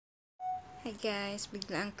Hi guys,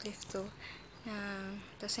 bigla ang cliff to.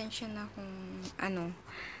 Pasensya na kung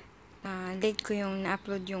late ko yung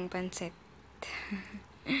na-upload yung pansit.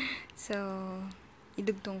 So,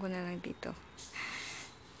 idugtong ko na lang dito.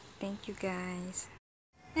 Thank you guys.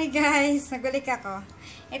 Hi guys, nagulik ako.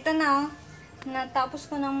 Ito na natapos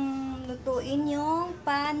ko nang lutuin yung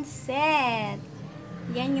pansit.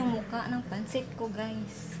 Yan yung mukha ng pansit ko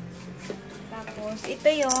guys. Tapos, ito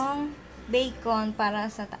yung bacon para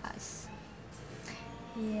sa taas.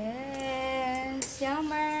 Yes!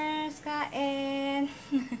 Yummers! Kain!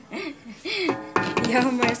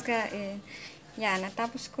 Yummers! Kain! Yan,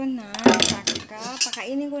 natapos ko na.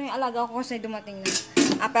 Pakainin ko na yung alaga ko kasi dumating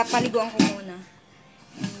na. Papaliguan ko muna.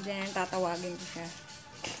 And then, tatawagin ko siya.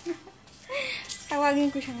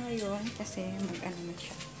 Tawagin ko siya ngayon kasi mag-ano na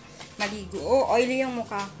siya. Maligo. Oh, oily yung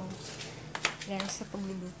mukha ko. Yan, sa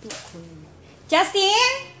pagluluto ko.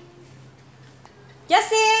 Justin!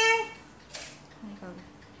 Justin!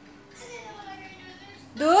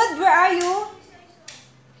 Dude, where are you?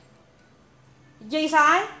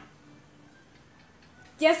 Jason?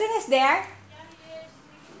 Justin is there?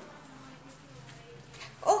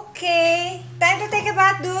 Okay. Time to take a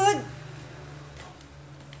bath, dude.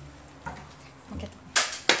 Okay.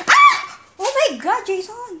 Ah! Oh my God,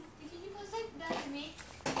 Jason! Can you post that to me?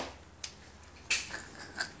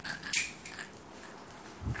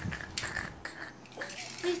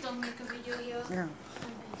 Please don't make a video, yo. No.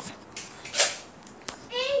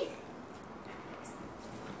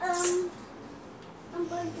 I'm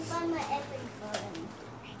going to find my airplane phone.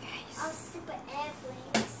 Hey guys. I'll super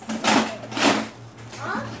airplanes.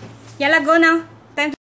 Huh? Yalla, go now.